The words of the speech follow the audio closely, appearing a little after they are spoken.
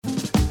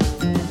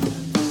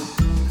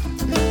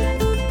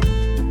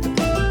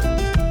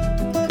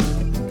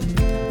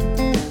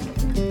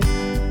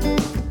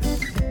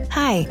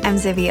I'm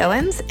Zibby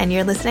Owens, and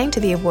you're listening to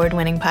the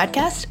award-winning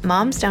podcast,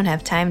 Moms Don't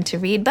Have Time to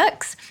Read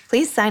Books.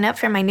 Please sign up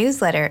for my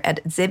newsletter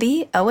at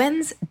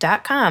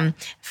zibbyowens.com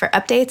for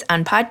updates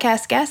on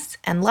podcast guests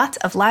and lots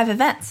of live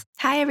events.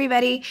 Hi,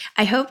 everybody.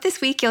 I hope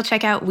this week you'll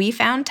check out We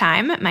Found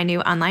Time, my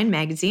new online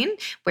magazine,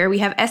 where we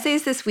have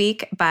essays this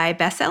week by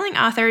best-selling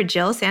author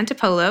Jill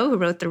Santopolo, who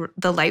wrote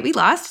The Light We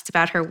Lost. It's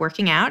about her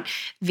working out,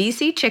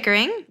 V.C.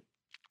 Chickering,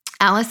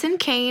 Allison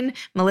Kane,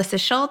 Melissa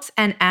Schultz,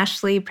 and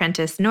Ashley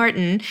Prentice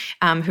Norton,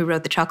 who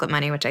wrote The Chocolate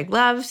Money, which I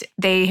loved.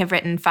 They have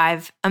written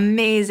 5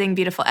 amazing,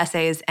 beautiful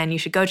essays, and you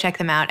should go check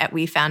them out at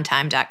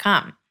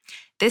wefoundtime.com.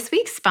 This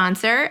week's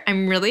sponsor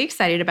I'm really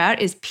excited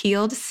about is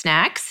Peeled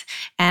Snacks,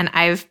 and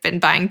I've been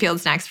buying Peeled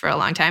Snacks for a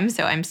long time,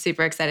 so I'm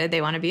super excited they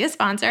want to be a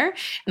sponsor.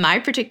 My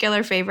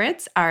particular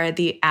favorites are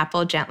the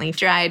apple gently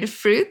dried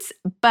fruits,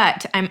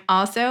 but I'm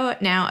also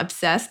now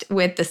obsessed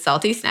with the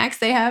salty snacks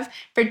they have,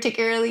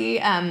 particularly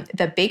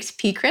the baked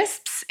pea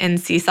crisps in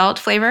sea salt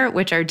flavor,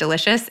 which are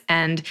delicious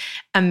and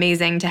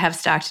amazing to have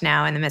stocked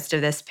now in the midst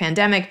of this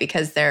pandemic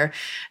because they're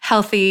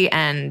healthy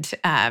and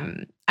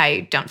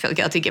I don't feel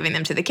guilty giving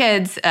them to the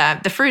kids.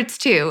 The fruits,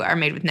 too, are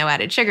made with no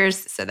added sugars,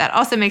 so that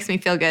also makes me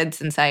feel good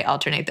since I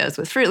alternate those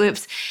with Fruit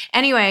Loops.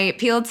 Anyway,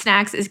 Peeled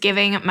Snacks is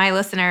giving my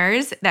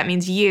listeners, that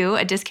means you,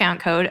 a discount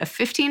code of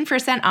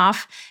 15%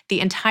 off the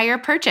entire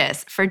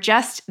purchase for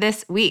just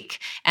this week.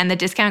 And the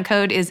discount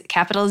code is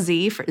capital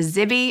Z for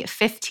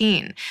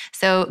Zibby15.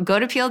 So go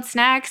to Peeled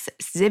Snacks,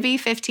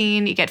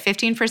 Zibby15, you get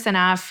 15%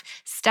 off.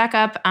 Stock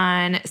up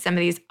on some of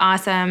these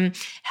awesome,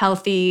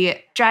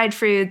 healthy dried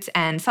fruits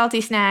and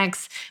salty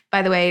snacks.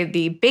 By the way,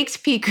 the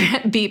baked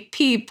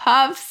pea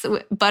puffs,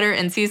 butter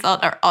and sea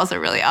salt are also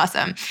really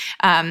awesome.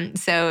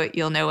 So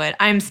you'll know what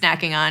I'm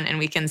snacking on and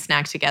we can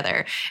snack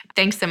together.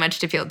 Thanks so much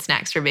to Peeled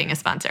Snacks for being a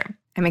sponsor.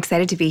 I'm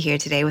excited to be here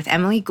today with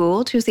Emily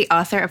Gould, who's the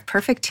author of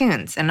Perfect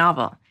Tunes, a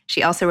novel.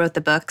 She also wrote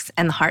the books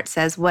And the Heart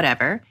Says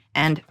Whatever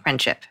and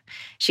Friendship.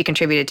 She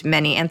contributed to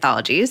many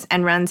anthologies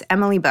and runs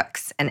Emily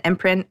Books, an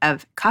imprint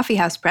of Coffee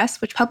House Press,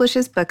 which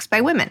publishes books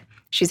by women.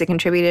 She's a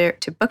contributor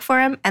to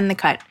Bookforum and The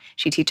Cut.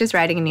 She teaches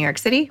writing in New York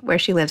City, where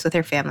she lives with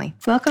her family.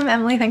 Welcome,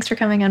 Emily. Thanks for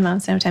coming on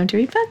Moms Don't Have Time to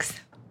Read Books.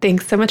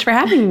 Thanks so much for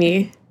having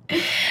me.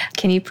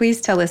 Can you please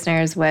tell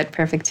listeners what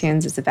Perfect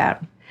Tunes is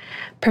about?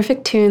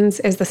 Perfect Tunes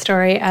is the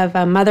story of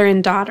a mother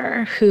and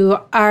daughter who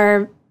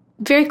are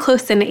very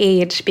close in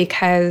age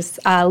because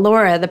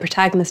Laura, the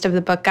protagonist of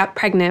the book, got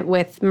pregnant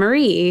with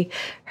Marie,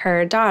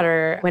 her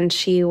daughter, when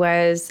she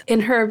was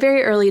in her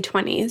very early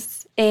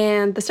 20s.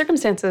 And the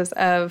circumstances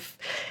of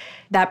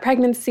that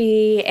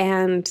pregnancy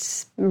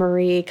and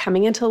Marie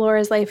coming into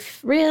Laura's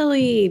life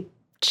really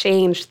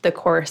changed the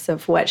course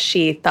of what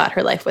she thought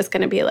her life was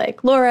going to be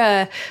like.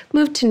 Laura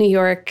moved to New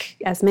York,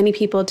 as many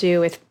people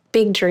do, with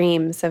big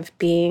dreams of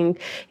being,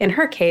 in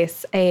her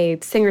case, a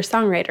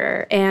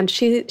singer-songwriter. And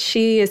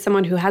she is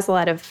someone who has a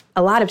lot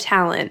of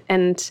talent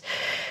and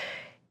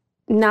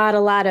not a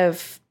lot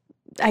of,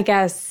 I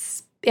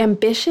guess,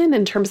 ambition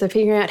in terms of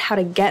figuring out how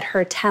to get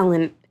her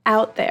talent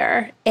out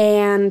there.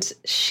 And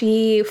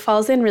she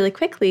falls in really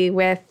quickly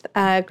with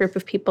a group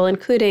of people,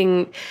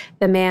 including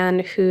the man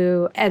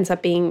who ends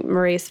up being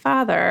Marie's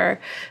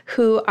father,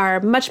 who are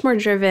much more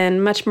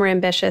driven, much more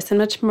ambitious, and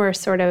much more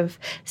sort of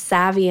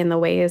savvy in the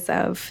ways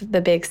of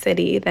the big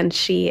city than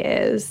she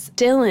is.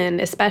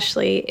 Dylan,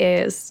 especially,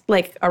 is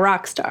like a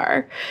rock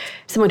star,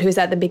 someone who's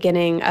at the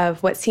beginning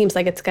of what seems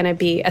like it's going to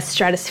be a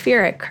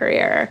stratospheric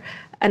career.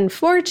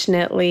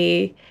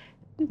 Unfortunately,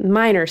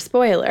 minor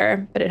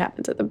spoiler, but it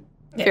happens at the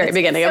very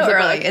beginning of the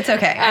early. book. It's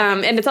okay.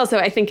 And it's also,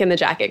 I think, in the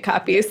jacket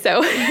copy,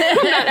 so I'm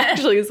not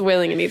actually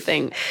spoiling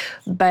anything.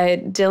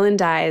 But Dylan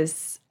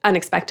dies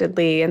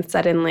unexpectedly and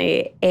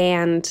suddenly,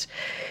 and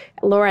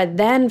Laura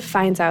then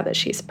finds out that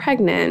she's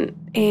pregnant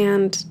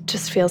and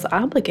just feels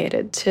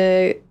obligated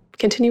to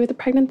continue with the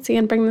pregnancy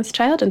and bring this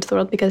child into the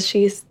world because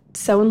she's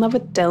so in love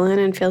with Dylan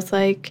and feels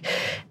like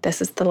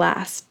this is the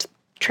last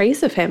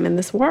trace of him in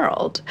this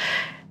world.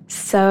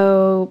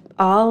 So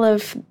all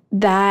of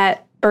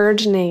that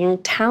burgeoning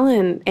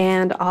talent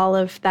and all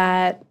of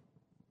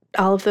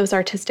those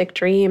artistic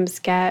dreams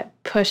get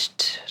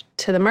pushed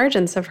to the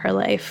margins of her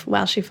life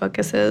while she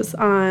focuses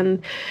on,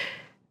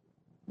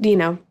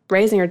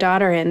 raising her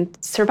daughter and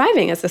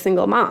surviving as a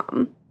single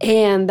mom.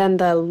 And then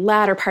the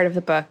latter part of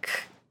the book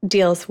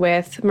deals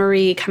with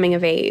Marie coming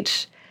of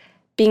age,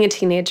 being a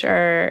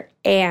teenager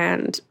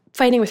and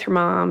fighting with her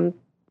mom,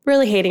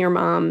 really hating her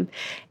mom,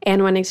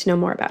 and wanting to know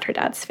more about her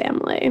dad's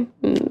family.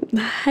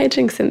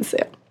 Hijinks ensue.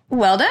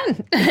 Well done.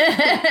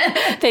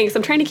 Thanks.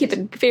 I'm trying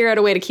to figure out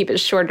a way to keep it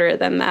shorter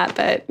than that,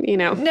 but,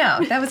 No,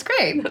 that was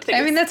great.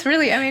 There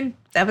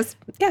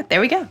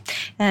we go.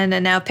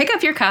 And now pick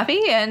up your copy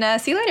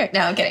and see you later. No,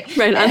 I'm kidding.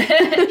 Right on.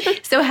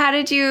 So how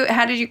did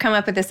you come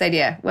up with this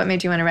idea? What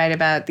made you want to write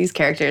about these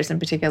characters in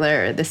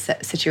particular, or this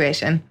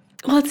situation?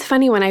 Well, it's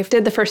funny, when I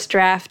did the first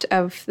draft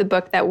of the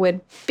book that would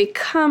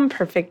become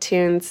Perfect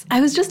Tunes, I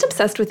was just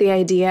obsessed with the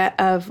idea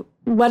of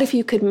what if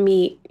you could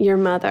meet your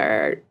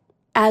mother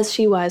as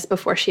she was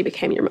before she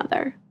became your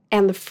mother.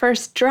 And the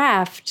first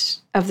draft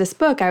of this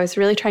book, I was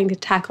really trying to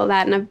tackle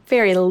that in a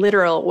very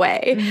literal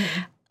way,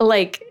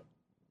 like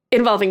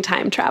involving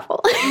time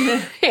travel.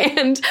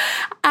 And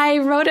I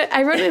wrote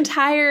an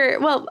entire,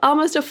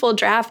 almost a full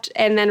draft,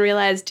 and then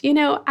realized,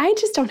 I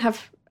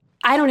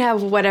don't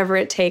have whatever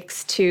it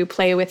takes to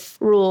play with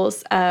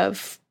rules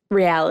of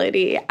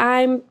reality.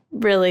 I'm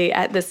really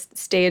at this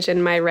stage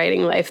in my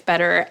writing life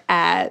better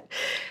at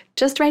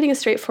just writing a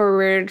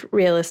straightforward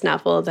realist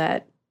novel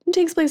that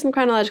takes place in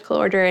chronological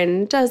order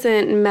and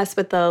doesn't mess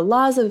with the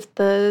laws of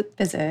the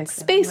physics,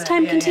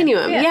 space-time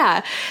continuum.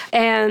 Yeah.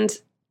 And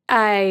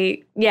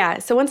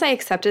so once I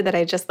accepted that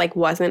I just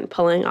wasn't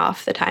pulling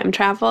off the time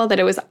travel, that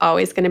it was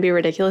always going to be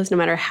ridiculous no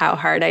matter how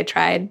hard I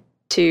tried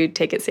to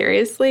take it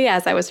seriously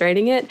as I was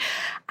writing it,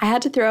 I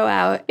had to throw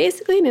out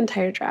basically an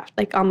entire draft,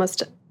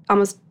 almost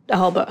a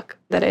whole book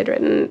that I'd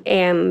written.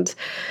 And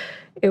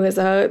it was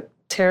a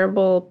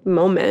terrible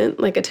moment,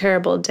 a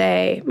terrible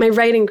day. My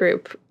writing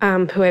group,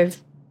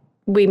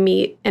 we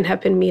meet and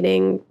have been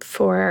meeting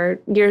for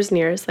years and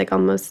years,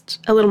 almost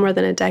a little more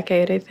than a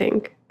decade, I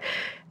think.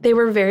 They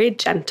were very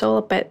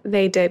gentle, but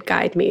they did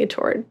guide me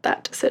toward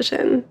that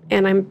decision.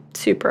 And I'm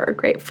super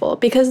grateful,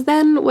 because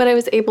then what I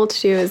was able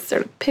to do is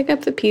sort of pick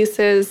up the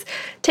pieces,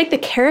 take the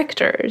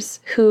characters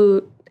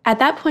who at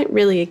that point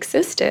really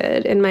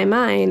existed in my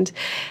mind,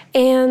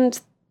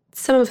 and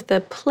some of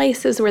the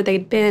places where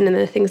they'd been and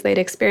the things they'd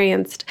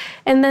experienced,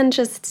 and then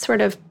just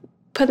sort of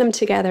put them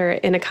together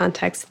in a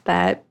context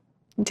that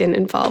didn't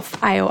involve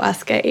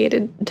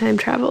ayahuasca-aided time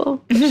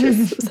travel, which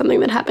is something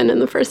that happened in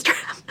the first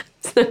draft.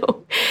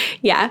 So,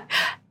 yeah,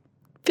 I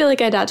feel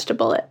like I dodged a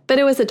bullet, but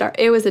it was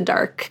a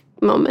dark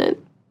moment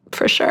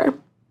for sure.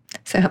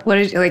 So,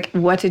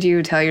 what did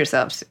you tell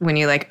yourself when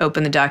you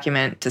opened the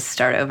document to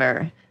start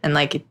over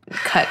and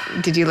cut?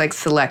 Did you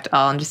select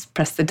all and just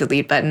press the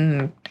delete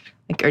button,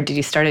 or did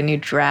you start a new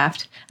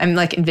draft? I'm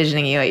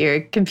envisioning you at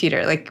your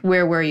computer.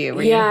 Where were you?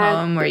 Were you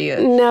home? Were you?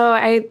 No,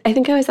 I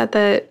think I was at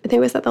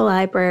the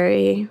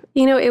library.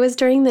 It was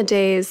during the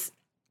days,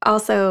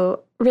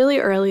 also really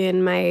early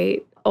in my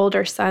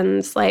older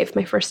son's life,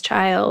 my first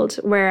child,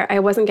 where I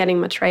wasn't getting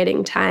much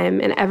writing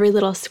time, and every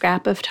little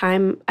scrap of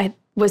time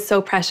was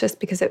so precious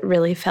because it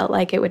really felt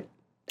like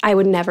I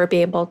would never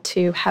be able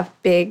to have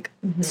big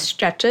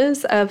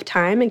stretches of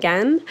time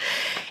again.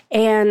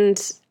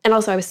 And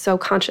also I was so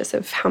conscious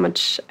of how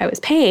much I was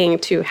paying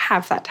to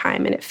have that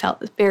time, and it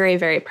felt very,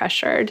 very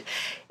pressured.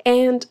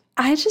 And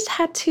I just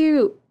had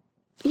to,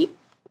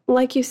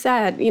 like you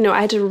said,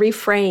 I had to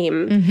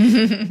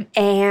reframe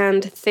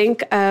and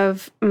think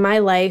of my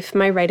life,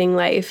 my writing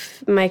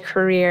life, my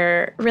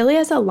career really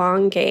as a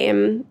long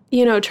game.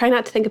 Try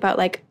not to think about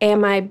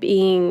am I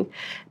being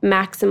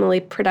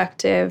maximally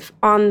productive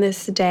on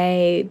this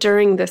day,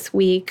 during this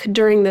week,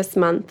 during this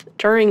month,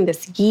 during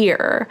this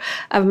year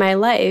of my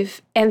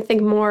life, and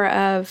think more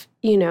of,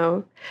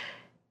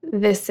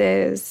 this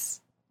is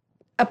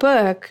a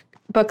book.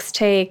 Books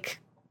take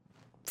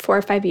 4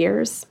 or 5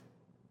 years.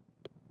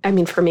 I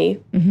mean, for me,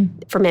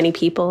 for many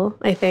people,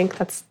 I think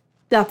that's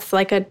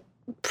a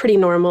pretty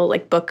normal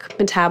book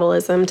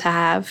metabolism to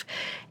have.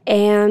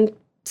 And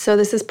so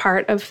this is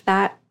part of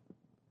that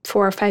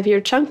 4 or 5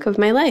 year chunk of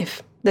my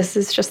life. This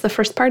is just the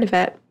first part of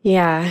it.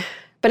 Yeah.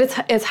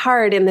 But it's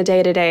hard in the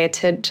day-to-day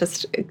to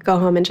just go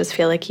home and just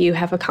feel like you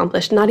have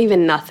accomplished not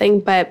even nothing,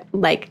 but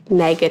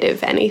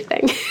negative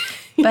anything.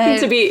 But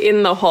to be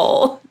in the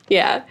hole.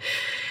 Yeah.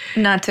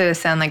 Not to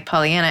sound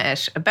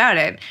Pollyanna-ish about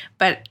it,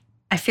 but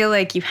I feel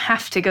like you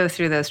have to go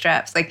through those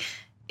drafts.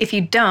 If you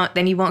don't,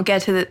 then you won't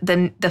get to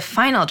the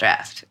final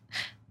draft.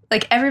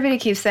 Everybody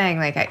keeps saying,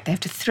 they have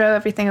to throw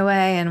everything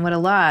away and what a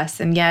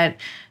loss. And yet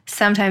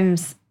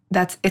sometimes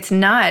it's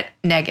not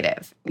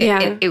negative.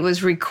 It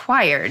was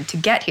required to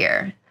get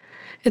here.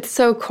 It's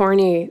so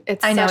corny.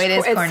 I know it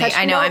is corny.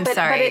 I know. I'm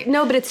sorry.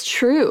 But it's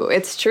true.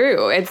 It's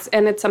true. It's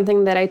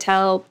something that I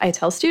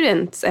tell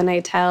students, and I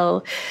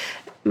tell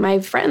my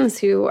friends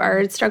who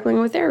are struggling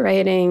with their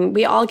writing.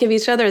 We all give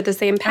each other the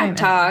same pep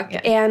talk. Yeah.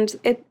 And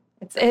it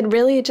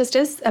really just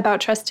is about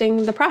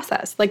trusting the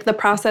process. The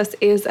process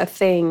is a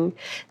thing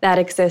that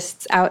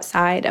exists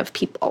outside of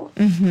people.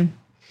 Mm-hmm.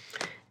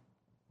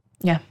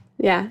 Yeah.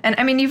 Yeah. And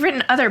I mean, you've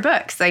written other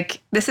books.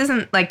 This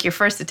isn't your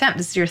first attempt.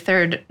 This is your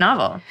third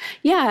novel.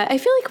 Yeah. I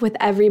feel with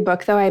every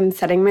book, though, I'm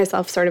setting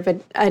myself sort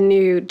of a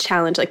new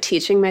challenge,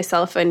 teaching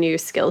myself a new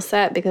skill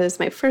set, because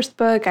my first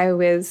book, I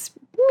was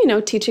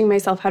teaching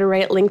myself how to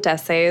write linked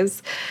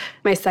essays.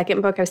 My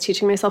second book, I was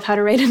teaching myself how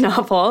to write a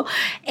novel.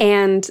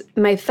 And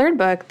my third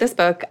book, this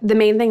book, the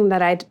main thing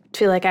that I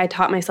feel like I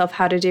taught myself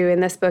how to do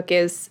in this book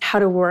is how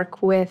to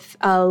work with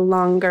a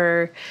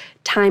longer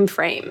time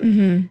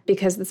frame,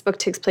 because this book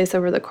takes place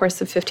over the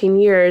course of 15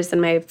 years.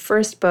 And my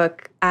first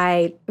book,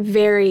 I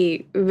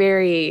very,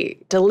 very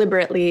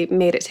deliberately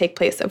made it take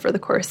place over the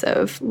course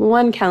of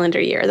 1 calendar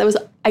year.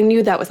 I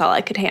knew that was all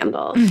I could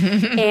handle.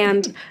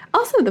 And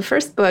also the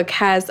first book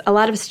has a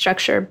lot of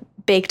structure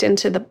baked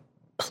into the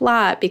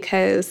plot,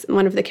 because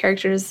one of the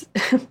characters,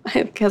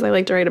 because I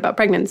like to write about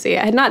pregnancy,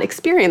 I had not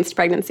experienced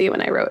pregnancy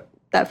when I wrote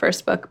that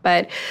first book.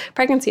 But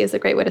Pregnancy is a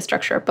great way to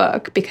structure a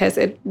book because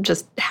it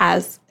just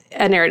has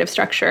a narrative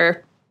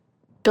structure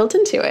built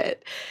into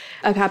it.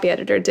 A copy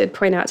editor did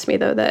point out to me,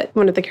 though, that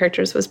one of the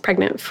characters was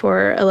pregnant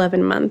for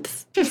 11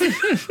 months.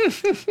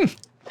 that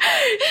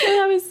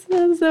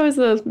was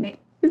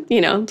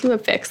a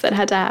fix that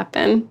had to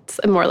happen. It's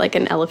more like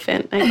an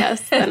elephant, I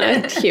guess, than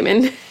a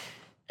human.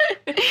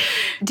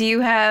 Do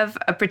you have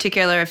a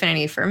particular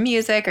affinity for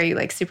music? Are you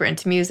like super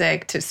into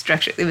music?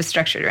 It was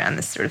structured around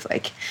this sort of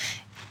like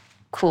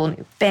cool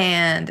new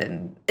band.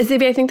 And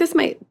Zibby, I think this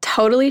might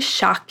totally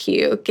shock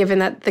you, given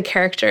that the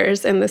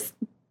characters in this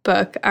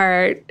book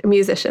are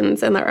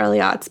musicians in the early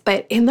aughts.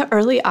 But in the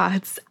early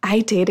aughts,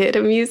 I dated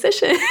a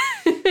musician.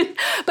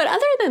 But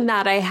other than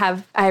that,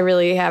 I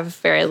really have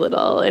very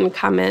little in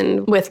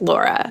common with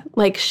Laura.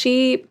 Like,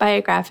 she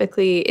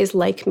biographically is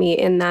like me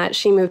in that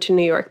she moved to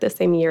New York the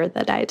same year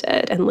that I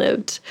did and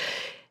lived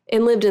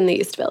in the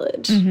East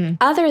Village. Mm-hmm.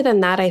 Other than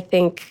that, I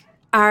think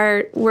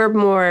I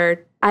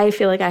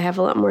feel like I have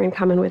a lot more in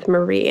common with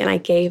Marie, and I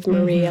gave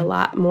Marie a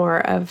lot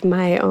more of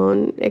my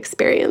own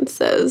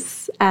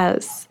experiences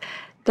as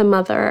the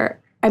mother,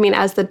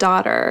 as the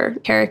daughter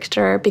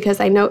character, because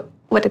I know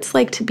what it's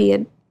like to be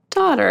a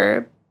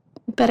daughter,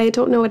 but I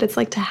don't know what it's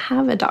like to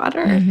have a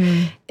daughter.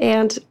 Mm-hmm.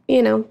 And,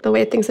 the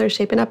way things are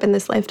shaping up in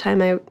this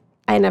lifetime,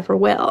 I never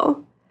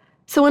will.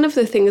 So one of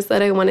the things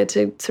that I wanted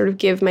to sort of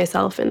give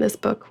myself in this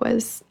book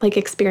was like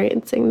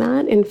experiencing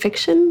that in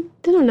fiction.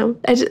 I don't know.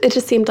 It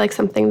just seemed like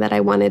something that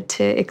I wanted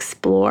to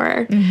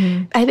explore.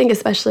 Mm-hmm. I think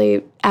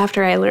especially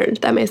after I learned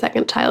that my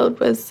second child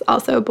was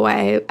also a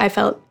boy, I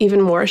felt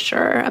even more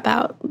sure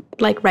about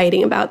like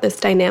writing about this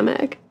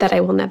dynamic that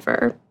I will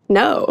never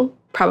know.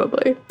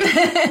 Probably.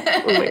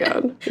 Oh my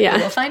God. Yeah.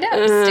 We'll find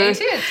out. Stay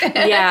tuned.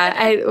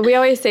 Yeah. We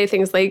always say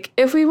things like,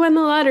 if we won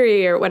the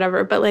lottery or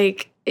whatever, but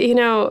like,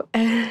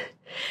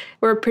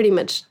 we're pretty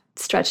much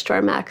stretched to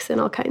our max in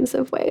all kinds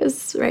of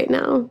ways right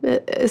now,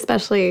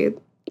 especially,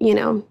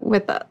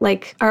 with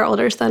like our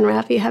older son,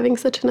 Rafi, having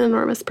such an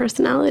enormous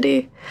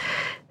personality.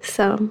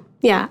 So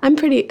yeah, I'm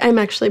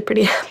actually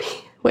pretty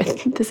happy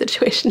with the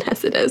situation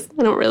as it is.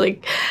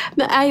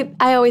 I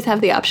always have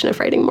the option of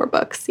writing more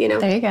books, There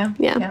you go.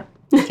 Yeah.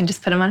 You can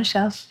just put them on a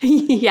shelf.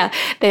 Yeah.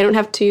 They don't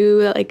have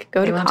to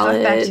go to college.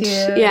 Talk back to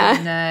you.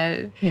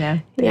 Yeah.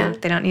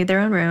 And, they don't need their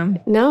own room.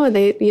 No,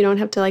 you don't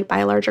have to like buy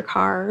a larger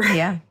car.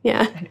 Yeah.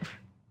 Yeah.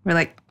 We're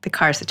like the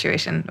car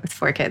situation with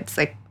 4 kids.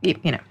 Like,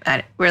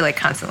 we're like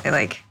constantly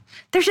like,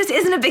 there just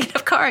isn't a big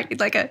enough car. You'd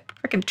like a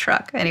freaking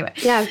truck. Anyway.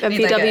 Yeah, a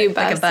VW bus,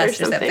 like a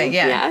bus or something.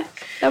 Yeah.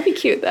 That'd be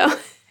cute though.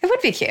 It would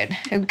be cute.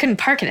 I couldn't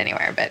park it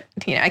anywhere, but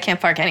I can't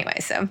park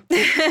anyway, so.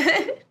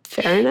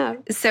 Fair enough.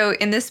 So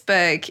in this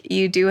book,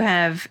 you do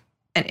have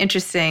an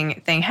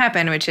interesting thing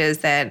happen, which is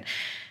that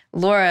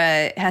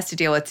Laura has to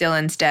deal with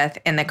Dylan's death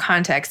in the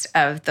context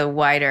of the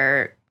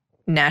wider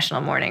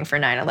national mourning for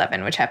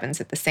 9/11, which happens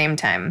at the same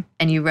time.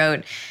 And you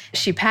wrote,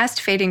 she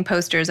passed fading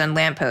posters on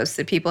lampposts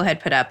that people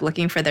had put up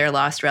looking for their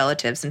lost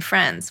relatives and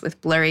friends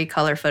with blurry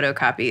color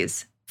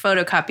photocopied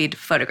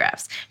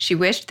photographs. She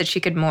wished that she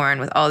could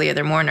mourn with all the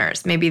other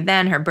mourners. Maybe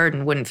then her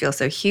burden wouldn't feel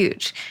so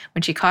huge.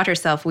 When she caught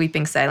herself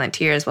weeping silent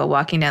tears while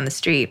walking down the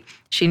street,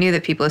 she knew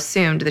that people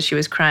assumed that she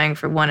was crying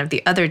for one of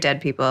the other dead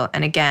people,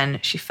 and again,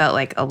 she felt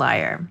like a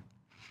liar.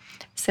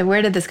 So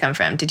where did this come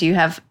from? Did you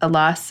have a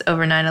loss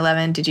over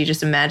 9/11? Did you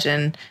just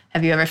imagine,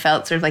 have you ever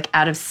felt sort of like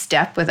out of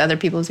step with other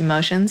people's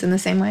emotions in the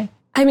same way?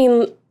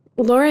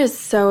 Laura is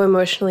so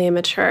emotionally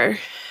immature.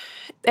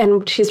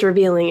 And she's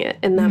revealing it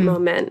in that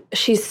moment.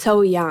 She's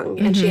so young,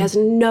 and she has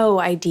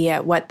no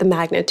idea what the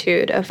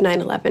magnitude of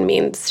 9/11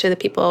 means to the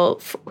people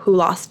who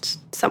lost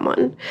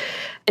someone.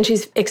 And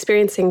she's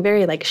experiencing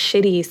very,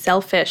 shitty,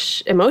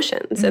 selfish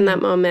emotions in that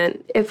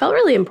moment. It felt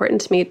really important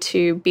to me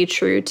to be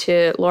true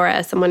to Laura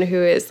as someone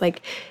who is,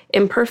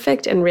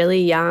 imperfect and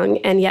really young,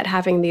 and yet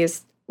having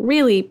these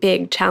really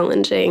big,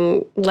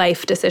 challenging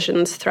life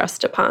decisions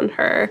thrust upon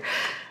her.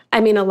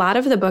 A lot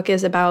of the book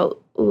is about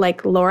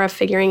Laura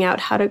figuring out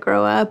how to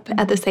grow up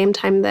at the same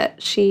time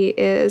that she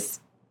is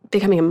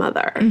becoming a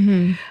mother.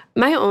 Mm-hmm.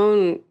 My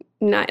own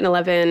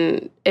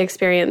 9/11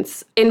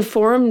 experience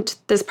informed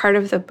this part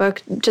of the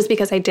book just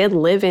because I did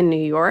live in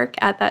New York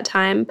at that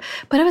time.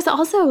 But I was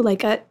also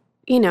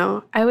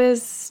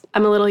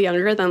I'm a little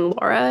younger than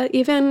Laura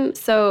even.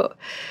 So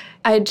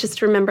I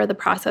just remember the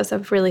process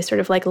of really sort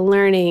of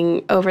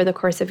learning over the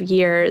course of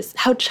years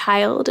how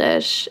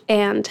childish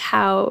and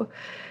how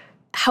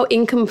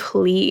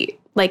incomplete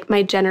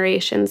my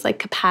generation's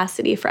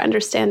capacity for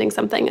understanding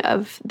something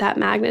of that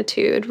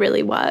magnitude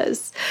really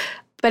was.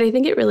 But I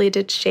think it really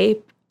did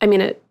shape,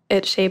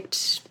 it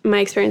shaped my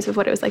experience of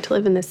what it was like to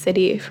live in the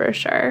city for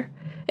sure.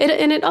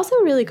 It also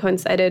really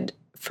coincided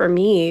for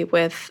me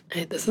with,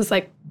 this is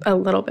a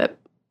little bit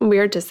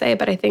weird to say,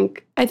 but I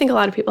think a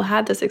lot of people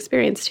had this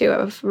experience too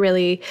of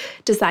really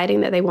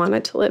deciding that they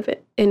wanted to live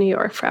in New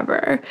York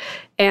forever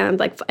and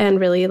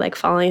really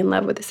falling in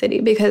love with the city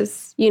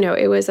because,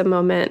 it was a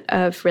moment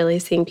of really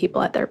seeing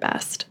people at their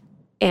best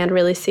and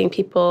really seeing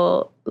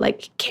people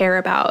care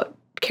about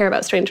care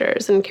about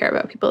strangers and care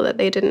about people that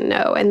they didn't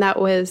know. And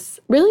that was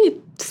really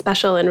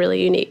special and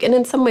really unique. And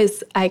in some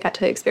ways, I got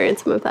to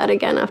experience some of that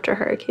again after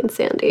Hurricane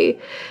Sandy.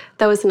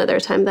 That was another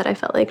time that I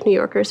felt like New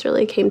Yorkers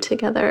really came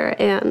together,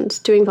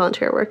 and doing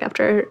volunteer work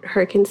after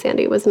Hurricane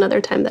Sandy was another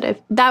time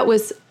that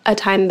was a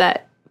time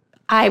that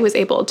I was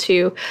able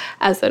to,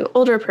 as an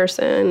older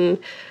person,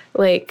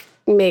 like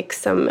make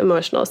some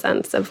emotional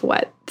sense of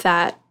what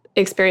that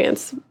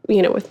experience,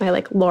 with my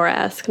like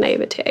Laura-esque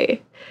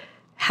naivete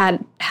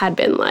had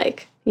been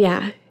like.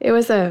 Yeah, it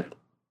was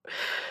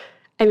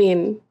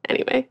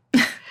anyway.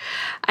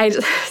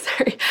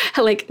 Sorry,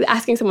 like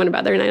asking someone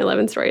about their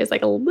 9/11 story is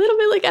like a little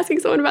bit like asking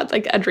someone about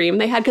like a dream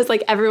they had, because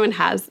like everyone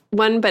has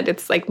one, but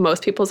it's like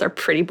most people's are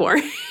pretty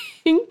boring.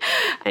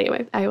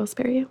 Anyway, I will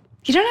spare you.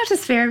 You don't have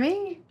to spare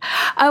me.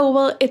 Oh,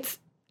 well, it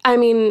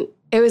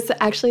was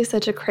actually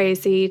such a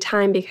crazy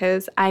time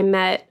because I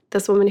met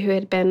this woman who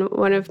had been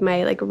one of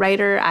my like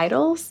writer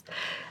idols.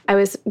 I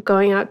was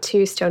going out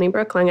to Stony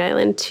Brook, Long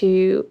Island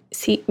to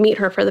meet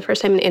her for the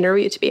first time and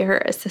interview to be her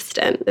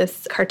assistant,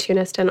 this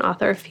cartoonist and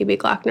author, Phoebe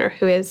Glockner,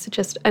 who is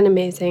just an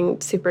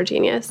amazing super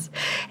genius.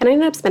 And I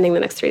ended up spending the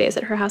next 3 days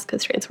at her house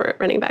because trains weren't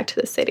running back to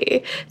the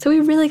city. So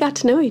we really got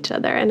to know each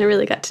other, and I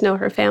really got to know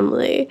her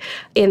family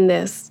in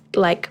this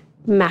like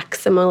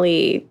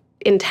maximally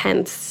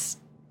intense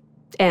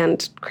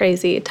and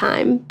crazy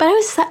time. But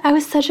I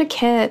was such a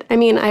kid.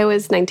 I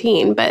was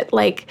 19, but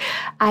like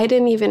I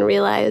didn't even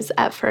realize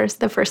at first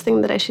the first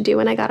thing that I should do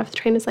when I got off the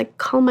train is like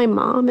call my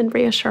mom and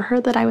reassure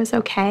her that I was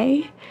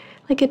okay.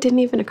 Like it didn't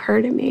even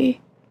occur to me.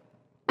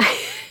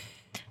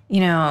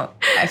 I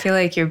feel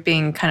like you're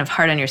being kind of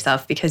hard on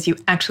yourself because you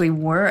actually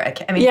were a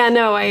kid.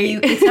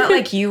 It's not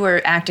like you were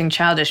acting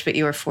childish, but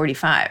you were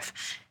 45.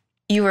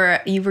 You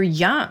were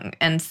young,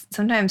 and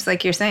sometimes,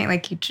 like you're saying,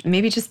 like you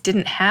maybe just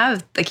didn't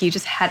have, like you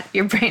just had,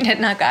 your brain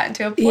had not gotten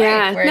to a point.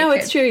 Yeah, where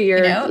it's true.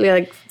 Your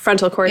like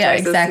frontal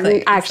cortex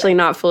is actually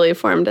not fully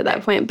formed at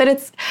that point. But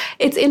it's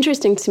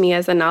interesting to me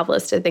as a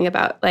novelist to think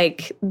about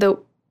like the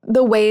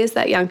ways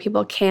that young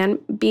people can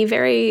be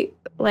very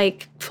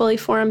like fully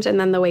formed, and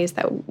then the ways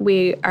that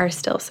we are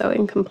still so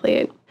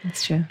incomplete.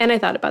 That's true. And I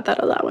thought about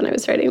that a lot when I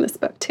was writing this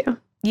book too.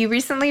 You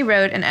recently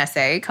wrote an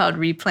essay called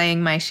Replaying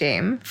My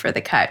Shame for The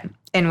Cut,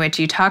 in which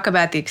you talk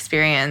about the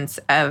experience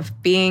of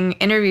being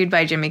interviewed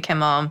by Jimmy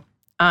Kimmel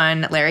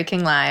on Larry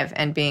King Live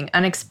and being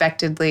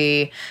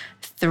unexpectedly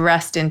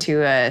thrust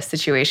into a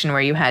situation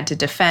where you had to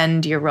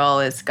defend your role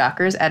as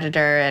Gawker's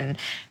editor and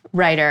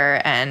writer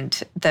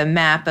and the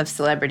map of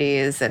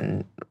celebrities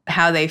and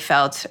how they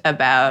felt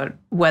about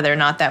whether or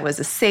not that was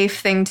a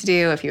safe thing to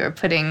do, if you were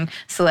putting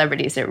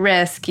celebrities at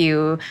risk.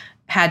 You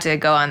had to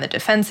go on the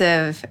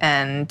defensive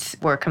and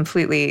were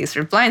completely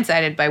sort of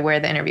blindsided by where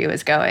the interview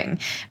was going,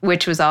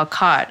 which was all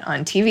caught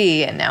on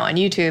TV and now on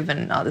YouTube,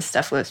 and all this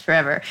stuff lives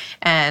forever.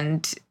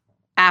 And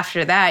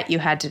after that, you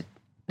had to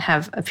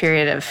have a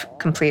period of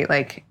complete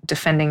like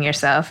defending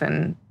yourself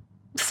and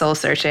soul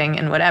searching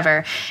and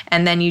whatever.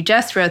 And then you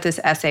just wrote this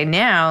essay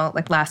now,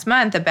 like last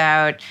month,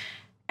 about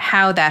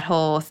how that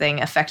whole thing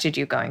affected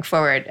you going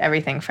forward,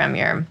 everything from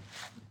your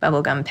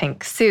bubblegum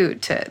pink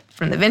suit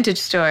from the vintage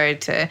store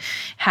to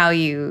how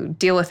you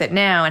deal with it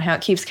now and how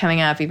it keeps coming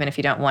up even if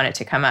you don't want it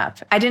to come up.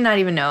 I did not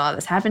even know all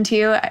this happened to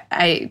you.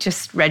 I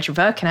just read your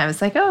book and I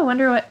was like, oh, I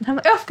wonder what. I'm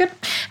like, oh, good.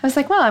 I was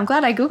like, well, I'm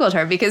glad I Googled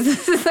her because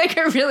this is like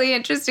a really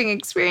interesting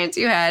experience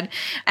you had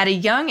at a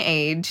young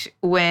age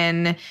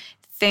when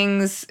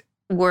things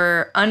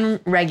were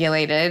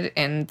unregulated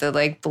in the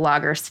like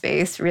blogger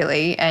space,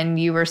 really, and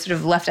you were sort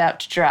of left out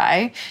to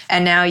dry.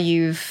 And now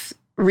you've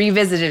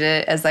revisited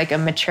it as like a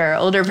mature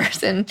older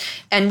person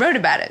and wrote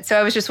about it. So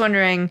I was just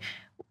wondering,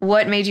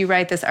 what made you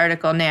write this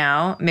article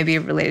now, maybe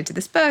related to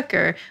this book,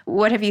 or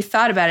what have you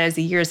thought about it as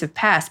the years have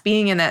passed,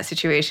 being in that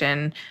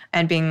situation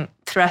and being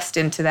thrust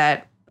into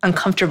that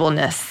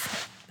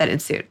uncomfortableness that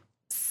ensued?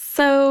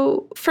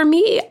 So for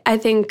me, I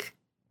think,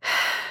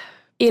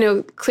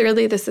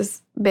 clearly this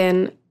has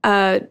been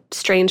a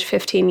strange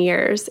 15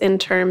 years in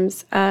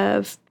terms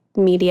of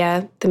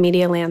media, the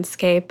media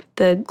landscape,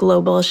 the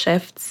global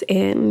shifts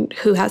in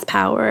who has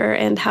power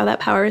and how that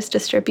power is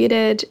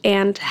distributed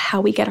and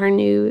how we get our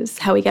news,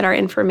 how we get our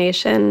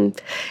information.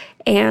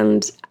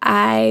 And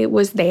I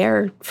was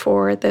there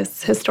for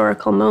this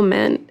historical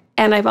moment.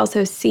 And I've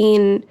also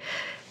seen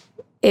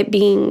it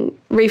being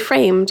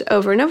reframed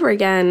over and over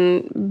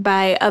again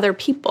by other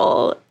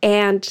people.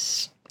 And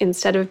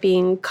instead of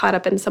being caught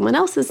up in someone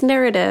else's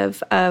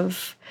narrative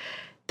of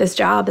this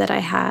job that I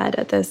had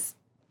at this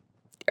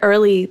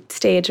early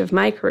stage of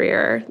my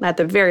career, at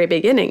the very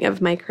beginning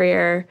of my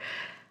career,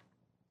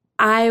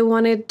 I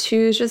wanted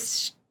to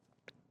just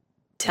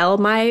tell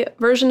my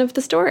version of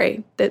the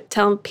story,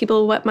 tell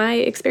people what my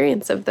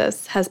experience of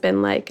this has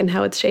been like and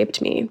how it's shaped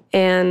me.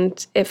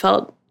 And it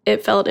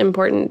felt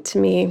important to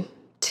me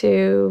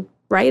to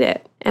write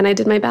it, and I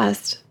did my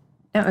best.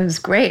 No, it was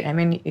great. I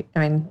mean,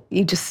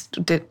 you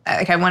just did,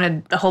 like, I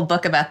wanted a whole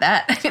book about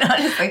that,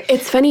 honestly.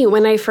 It's funny,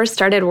 when I first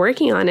started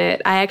working on it,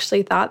 I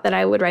actually thought that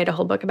I would write a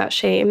whole book about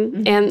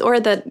shame, or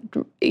that,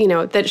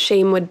 that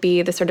shame would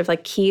be the sort of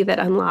like key that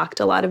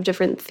unlocked a lot of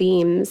different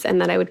themes, and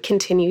that I would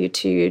continue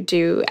to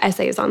do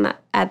essays on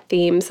that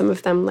theme, some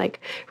of them like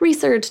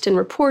researched and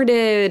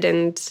reported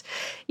and,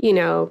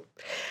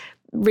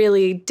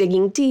 really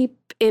digging deep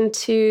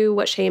into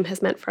what shame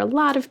has meant for a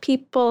lot of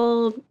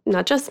people,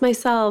 not just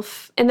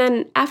myself. And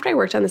then after I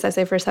worked on this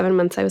essay for 7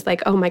 months, I was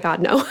like, oh my God,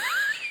 no.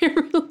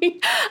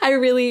 I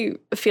really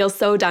feel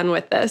so done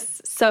with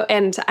this.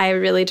 And I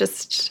really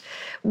just,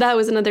 that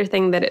was another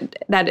thing that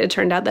it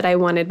turned out that I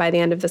wanted by the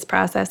end of this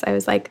process. I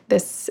was like,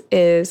 this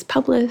is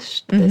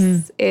published.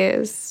 This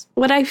is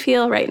what I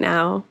feel right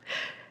now.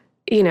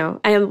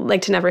 I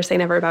like to never say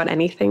never about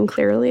anything,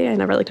 clearly. I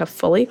never like to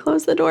fully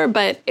close the door,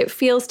 but it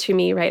feels to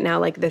me right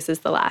now like this is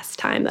the last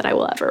time that I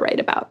will ever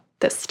write about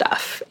this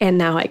stuff. And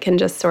now I can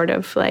just sort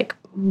of like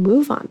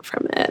move on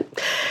from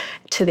it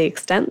to the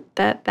extent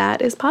that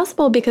that is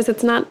possible, because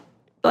it's not,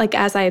 like,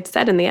 as I had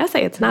said in the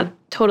essay, it's not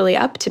totally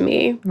up to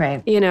me.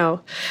 Right.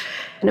 No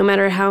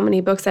matter how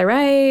many books I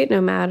write,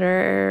 no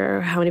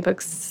matter how many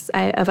books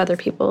of other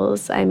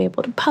people's I'm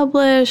able to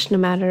publish, no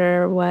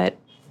matter what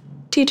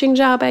teaching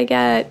job I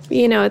get,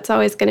 it's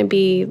always going to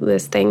be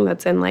this thing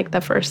that's in like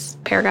the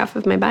first paragraph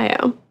of my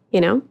bio,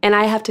 and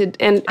I have to,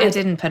 and I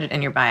didn't put it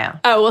in your bio.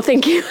 Oh, well,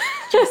 thank you.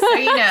 Just so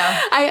you know,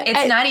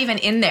 it's not even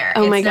in there.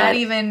 Oh, my God. Not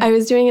even I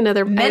was doing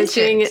another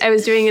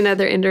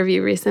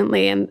interview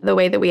recently, and the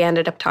way that we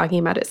ended up talking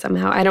about it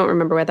somehow, I don't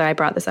remember whether I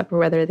brought this up or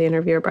whether the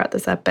interviewer brought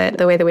this up, but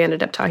the way that we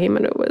ended up talking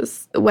about it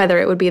was whether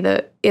it would be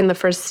in the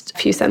first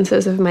few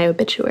sentences of my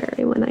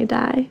obituary when I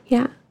die.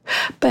 Yeah.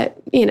 But,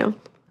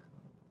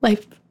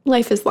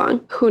 life is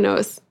long. Who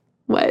knows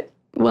what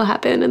will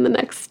happen in the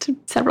next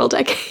several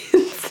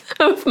decades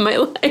of my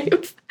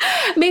life.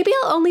 Maybe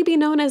I'll only be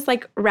known as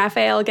like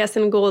Raphael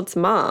Gould's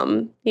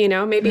mom.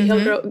 Maybe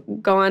he'll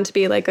go on to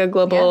be like a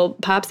global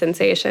pop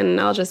sensation.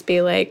 I'll just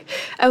be like,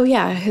 oh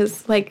yeah,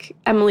 his like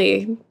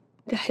Emily,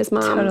 his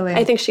mom. Totally.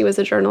 I think she was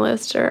a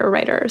journalist or a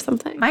writer or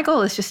something. My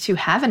goal is just to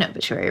have an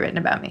obituary written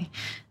about me.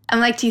 I'm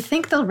like, do you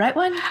think they'll write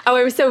one? Oh,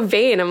 I was so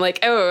vain. I'm like,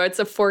 oh, it's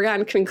a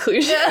foregone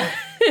conclusion. Yeah.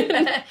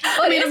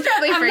 Well, it is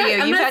probably for you.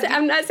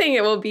 I'm not saying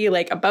it will be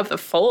like above the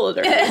fold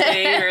or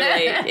anything, or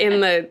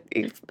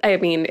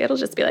like it'll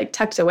just be like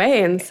tucked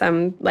away in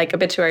some like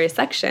obituary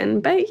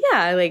section. But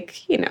yeah, like,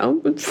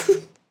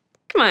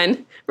 come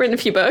on, written a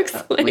few books.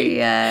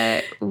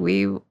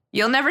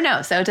 You'll never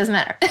know, so it doesn't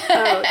matter.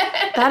 Oh,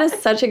 that is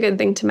such a good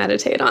thing to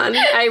meditate on.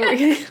 Yeah.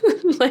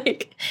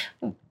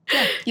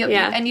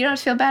 And you don't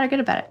feel bad or good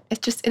about it.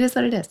 It is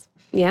what it is.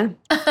 Yeah.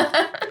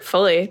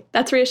 Fully.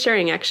 That's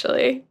reassuring,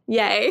 actually.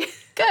 Yay.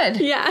 Good.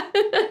 Yeah.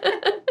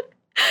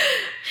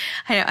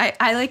 I know.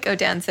 I like go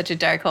down such a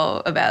dark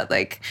hole about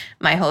like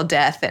my whole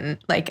death, and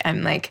like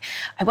I'm like,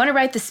 I want to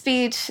write the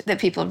speech that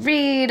people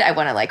read. I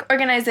want to like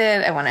organize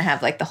it. I want to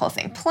have like the whole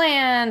thing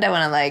planned. I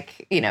want to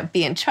like,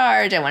 be in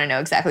charge. I want to know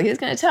exactly who's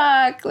going to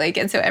talk. Like,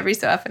 and so every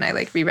so often I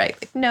like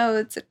rewrite like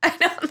notes. I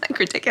know, I'm like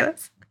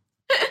ridiculous.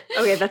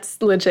 Okay,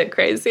 that's legit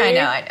crazy. I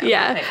know.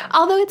 Yeah. I know.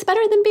 Although it's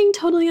better than being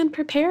totally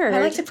unprepared. I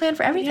like to plan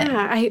for everything.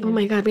 Yeah. Oh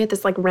my God, we had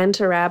this like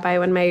rent-a-rabbi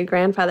when my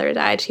grandfather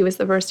died. He was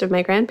the first of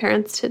my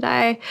grandparents to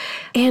die.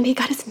 And he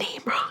got his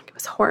name wrong. It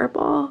was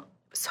horrible.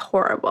 It was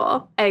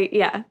horrible.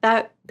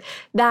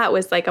 That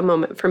was like a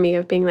moment for me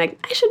of being like,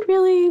 I should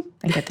really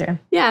think it through.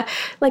 Yeah.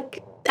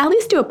 Like at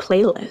least do a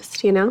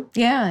playlist,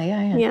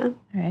 Yeah.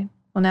 All right.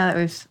 Well, now that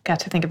we've got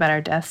to think about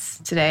our deaths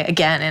today,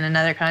 again, in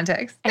another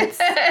context.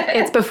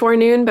 It's before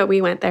noon, but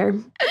we went there.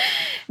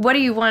 What do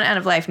you want out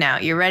of life now?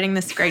 You're writing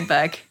this great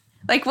book.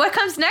 Like, what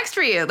comes next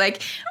for you?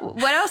 Like,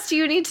 what else do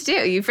you need to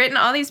do? You've written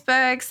all these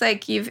books.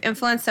 Like, you've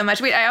influenced so much.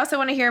 Wait, I also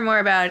want to hear more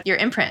about your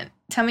imprint.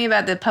 Tell me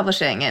about the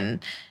publishing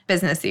and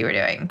business that you were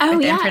doing. Oh, with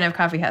the yeah. imprint of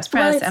Coffee House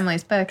Press,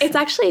 Emily's books. It's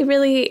actually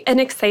really an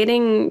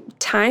exciting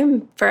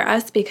time for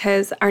us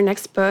because our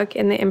next book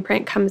in the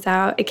imprint comes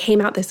out. It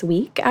came out this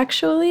week,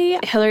 actually.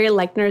 Hilary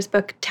Leichner's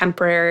book,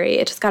 Temporary.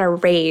 It just got a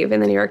rave in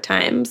the New York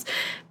Times.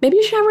 Maybe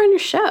you should have her on your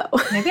show.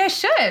 Maybe I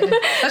should.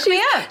 Look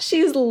me up.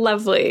 She's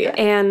lovely.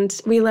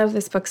 And we love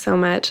this book so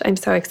much. I'm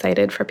so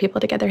excited for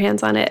people to get their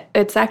hands on it.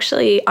 It's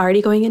actually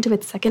already going into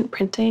its second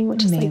printing,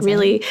 which is like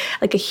really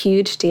like a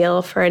huge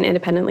deal for an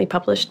independently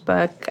published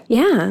book.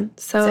 Yeah.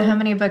 So how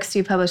many books do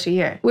you publish a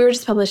year? We were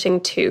just publishing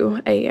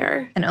 2 a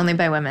year. And only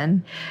by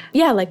women?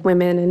 Yeah, like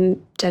women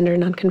and gender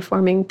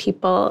nonconforming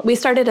people. We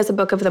started as a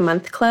Book of the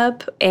Month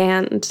club,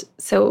 and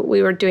so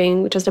we were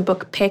doing just a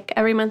book pick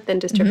every month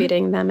and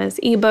distributing them as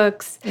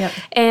ebooks. Yep.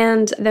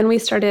 And then we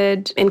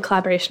started in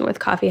collaboration with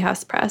Coffee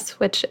House Press,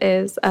 which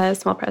is a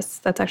small press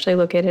that's actually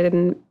located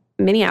in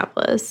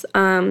Minneapolis.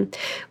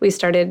 We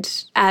started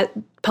at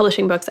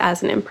publishing books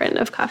as an imprint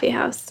of Coffee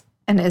House.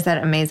 And is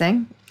that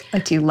amazing?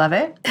 Like, do you love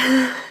it?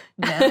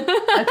 No.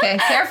 Okay,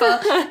 careful.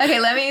 Okay,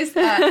 let me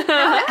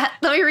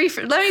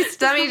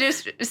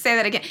just say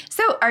that again.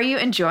 So, are you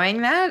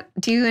enjoying that?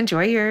 Do you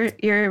enjoy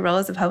your role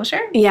as a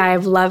publisher? Yeah,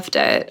 I've loved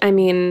it. I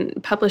mean,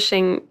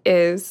 publishing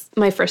is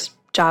my first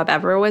job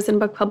ever was in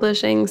book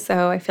publishing,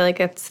 so I feel like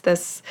it's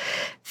this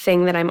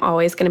thing that I'm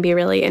always going to be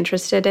really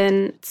interested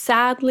in.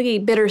 Sadly,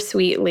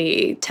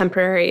 bittersweetly,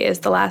 Temporary is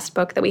the last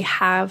book that we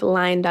have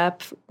lined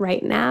up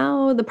right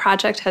now. The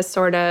project has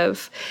sort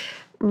of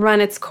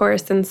run its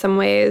course in some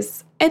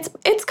ways.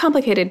 It's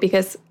complicated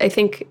because I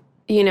think,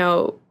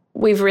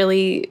 we've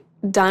really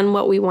done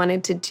what we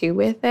wanted to do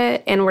with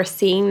it, and we're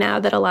seeing now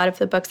that a lot of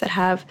the books that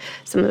have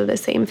some of the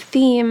same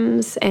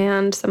themes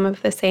and some of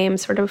the same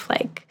sort of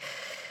like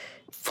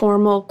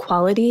formal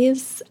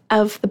qualities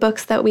of the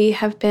books that we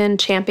have been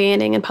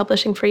championing and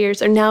publishing for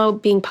years are now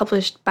being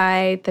published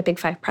by the big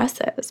five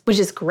presses, which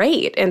is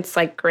great. And it's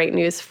like great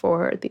news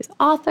for these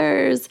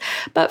authors.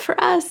 But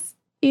for us,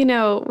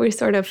 we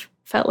sort of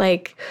felt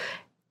like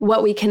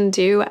what we can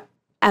do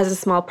as a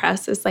small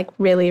press is like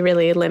really,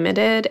 really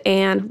limited.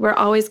 And we're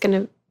always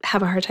going to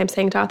have a hard time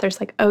saying to authors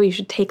like, oh, you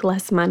should take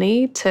less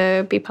money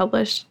to be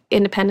published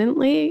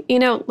independently.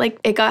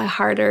 It got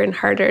harder and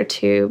harder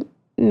to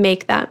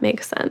make that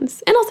make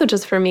sense. And also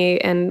just for me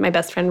and my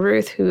best friend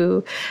Ruth,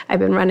 who I've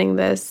been running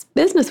this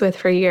business with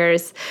for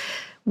years,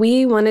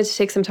 we wanted to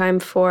take some time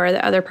for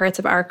the other parts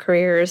of our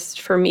careers,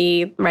 for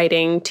me,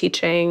 writing,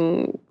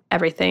 teaching,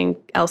 everything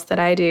else that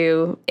I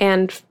do,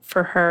 and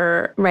for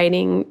her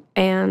writing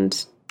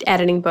and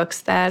editing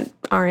books that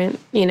aren't,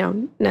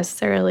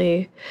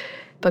 necessarily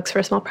books for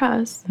a small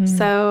press.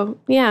 So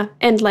yeah,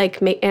 and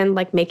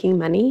making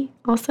money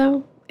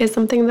also is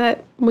something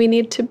that we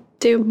need to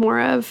do more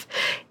of.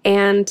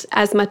 And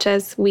as much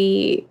as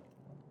we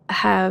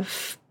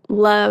have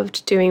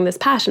loved doing this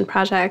passion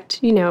project,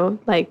 we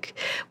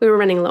were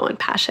running low on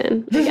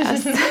passion, I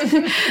guess.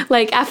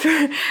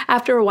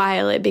 after a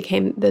while, it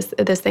became this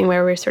thing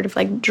where we're sort of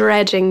like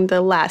dredging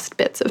the last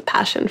bits of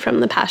passion from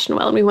the passion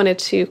well, and we wanted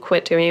to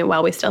quit doing it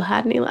while we still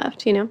had any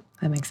left, That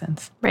makes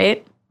sense.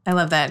 Right? I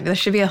love that. There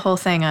should be a whole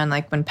thing on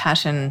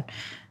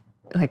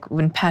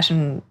when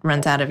passion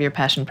runs out of your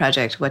passion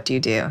project, what do you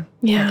do?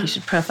 Yeah. You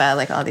should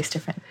profile all these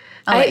different.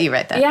 I'll let you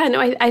write that. Yeah, no,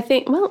 I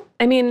think,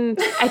 I think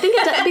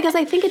it does, because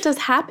I think it does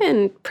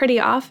happen pretty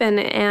often,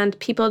 and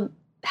people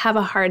have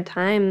a hard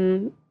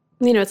time.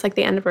 It's like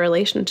the end of a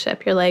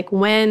relationship. You're like,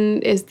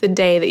 when is the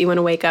day that you want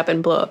to wake up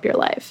and blow up your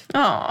life?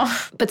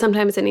 Oh. But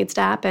sometimes it needs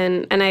to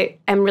happen. And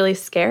I'm really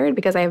scared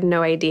because I have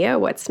no idea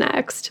what's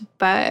next.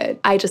 But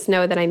I just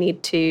know that I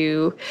need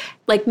to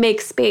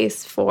make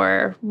space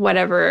for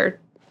whatever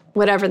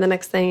the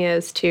next thing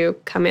is to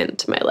come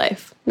into my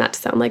life. Not to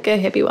sound like a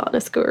hippie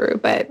wellness guru,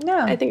 but no.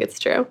 I think it's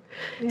true.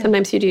 Yeah.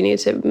 Sometimes you do need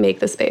to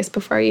make the space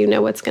before you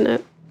know what's going to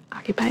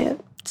occupy it.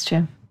 It's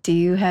true. Do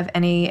you have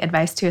any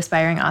advice to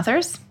aspiring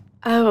authors?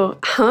 Oh,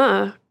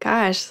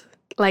 gosh.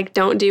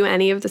 Don't do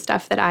any of the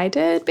stuff that I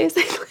did,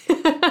 basically.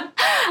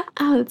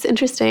 Oh, that's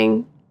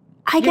interesting.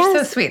 You're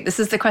so sweet. This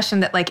is the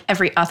question that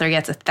every author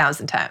gets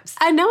 1,000 times.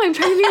 I know. I'm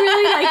trying to be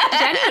really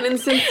genuine and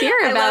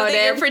sincere about it.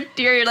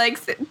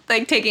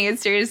 You're taking it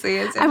seriously.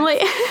 I'm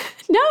like,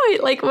 no,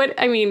 what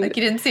I mean. You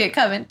didn't see it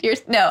coming.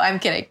 No, I'm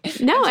kidding.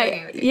 No, I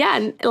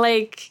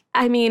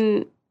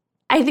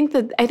think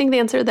the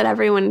answer that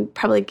everyone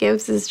probably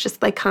gives is just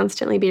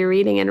constantly be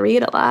reading and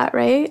read a lot,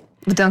 right?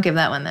 Well, don't give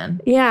that one then.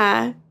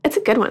 Yeah, it's a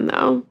good one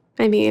though.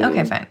 I mean,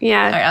 okay, fine.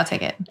 Yeah, all right, I'll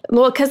take it.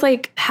 Well, because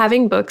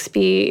having books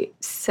be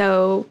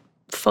so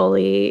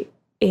fully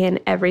in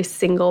every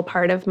single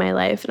part of my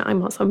life. And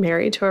I'm also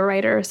married to a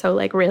writer. So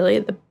really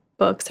the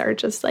books are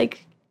just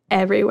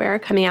everywhere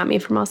coming at me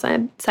from all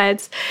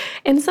sides.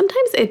 And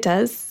sometimes it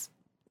does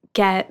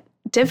get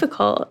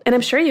difficult. And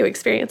I'm sure you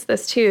experience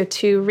this too,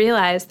 to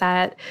realize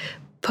that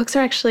books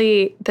are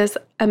actually this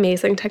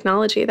amazing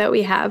technology that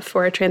we have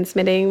for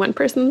transmitting one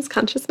person's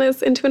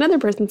consciousness into another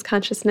person's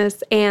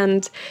consciousness.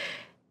 And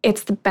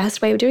it's the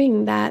best way of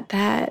doing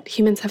that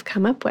humans have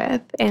come up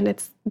with. And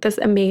it's this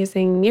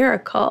amazing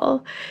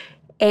miracle.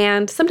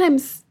 And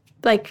sometimes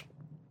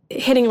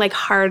hitting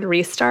hard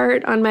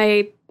restart on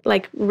my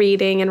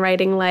reading and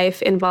writing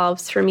life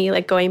involves for me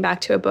going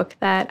back to a book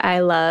that I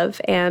love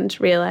and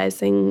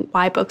realizing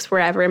why books were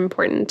ever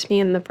important to me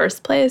in the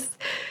first place.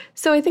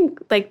 So I think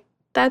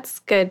that's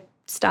good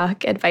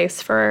stock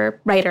advice for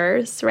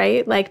writers,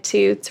 right?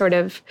 To sort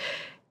of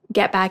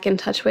get back in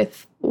touch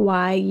with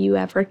why you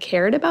ever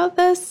cared about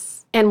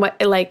this and what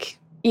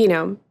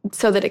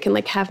so that it can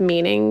have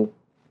meaning,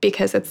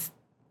 because it's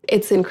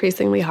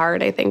increasingly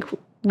hard, I think,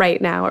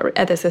 right now or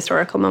at this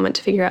historical moment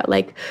to figure out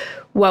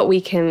what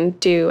we can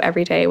do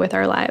every day with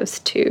our lives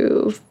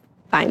to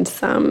find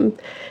some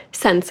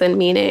sense and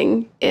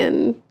meaning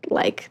in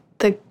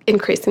the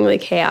increasingly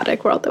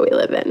chaotic world that we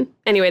live in.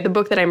 Anyway, the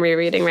book that I'm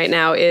rereading right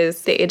now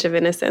is The Age of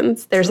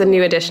Innocence. There's a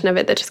new edition of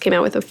it that just came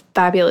out with a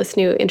fabulous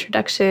new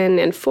introduction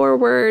and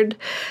foreword,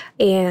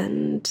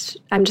 and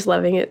I'm just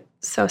loving it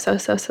so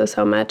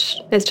much.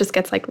 It just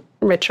gets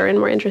richer and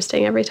more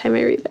interesting every time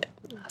I read it.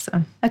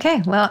 Awesome.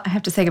 Okay, well, I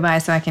have to say goodbye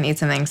so I can eat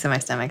something so my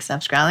stomach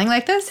stops growling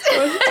like this.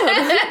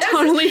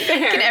 Totally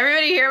fair. Can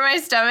everybody hear my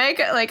stomach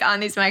like on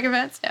these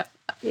microphones? No.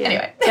 Yeah.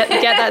 Anyway. Get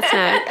that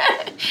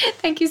snack.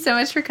 Thank you so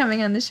much for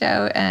coming on the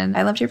show, and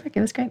I loved your book.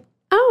 It was great.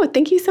 Oh,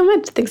 thank you so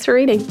much. Thanks for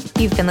reading.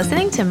 You've been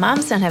listening to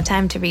Moms Don't Have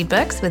Time to Read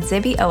Books with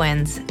Zibby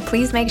Owens.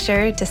 Please make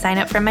sure to sign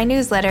up for my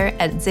newsletter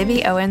at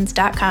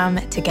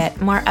zibbyowens.com to get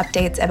more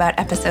updates about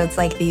episodes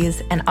like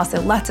these and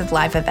also lots of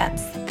live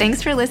events.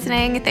 Thanks for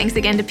listening. Thanks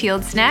again to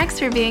Peeled Snacks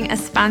for being a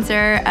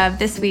sponsor of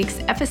this week's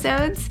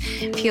episodes.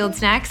 Peeled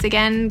Snacks,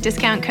 again,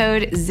 discount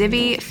code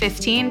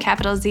ZIBBY15,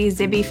 capital Z,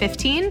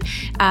 ZIBBY15,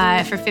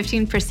 for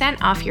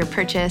 15% off your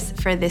purchase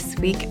for this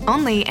week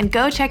only. And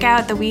go check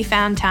out the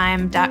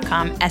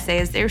wefoundtime.com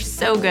essays. They're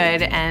so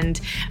good,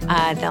 and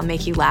they'll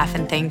make you laugh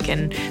and think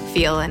and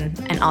feel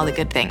and all the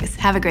good things.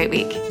 Have a great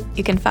week.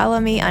 You can follow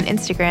me on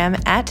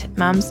Instagram at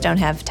Moms Don't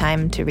Have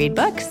Time to Read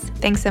Books.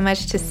 Thanks so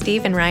much to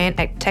Steve and Ryan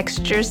at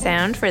Texture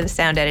Sound for the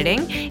sound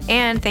editing.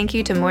 And thank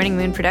you to Morning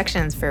Moon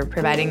Productions for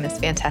providing this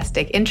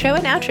fantastic intro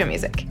and outro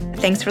music.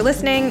 Thanks for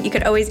listening. You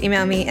could always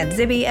email me at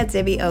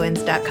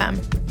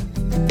zibby@zibbyowens.com.